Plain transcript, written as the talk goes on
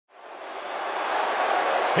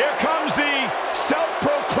Here comes the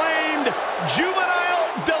self-proclaimed juvenile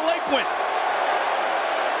delinquent.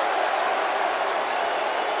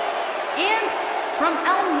 And from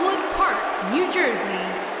Elmwood Park, New Jersey,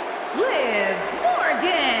 Liv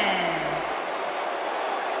Morgan.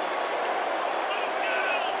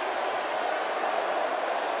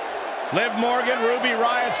 Liv Morgan, Ruby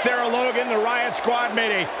Riott, Sarah Logan, the Riott Squad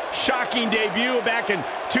made a shocking debut back in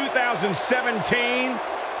 2017,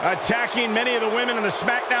 attacking many of the women in the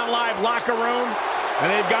SmackDown Live locker room,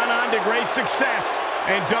 and they've gone on to great success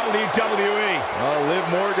in WWE. Well, Liv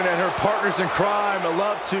Morgan and her partners in crime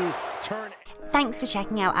love to turn. Thanks for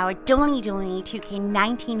checking out our WWE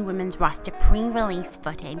 2K19 women's roster pre-release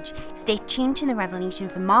footage. Stay tuned to the RevELLEution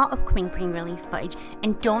for more upcoming pre-release footage,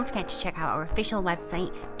 and don't forget to check out our official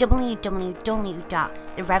website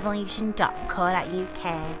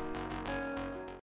www.therevolution.co.uk.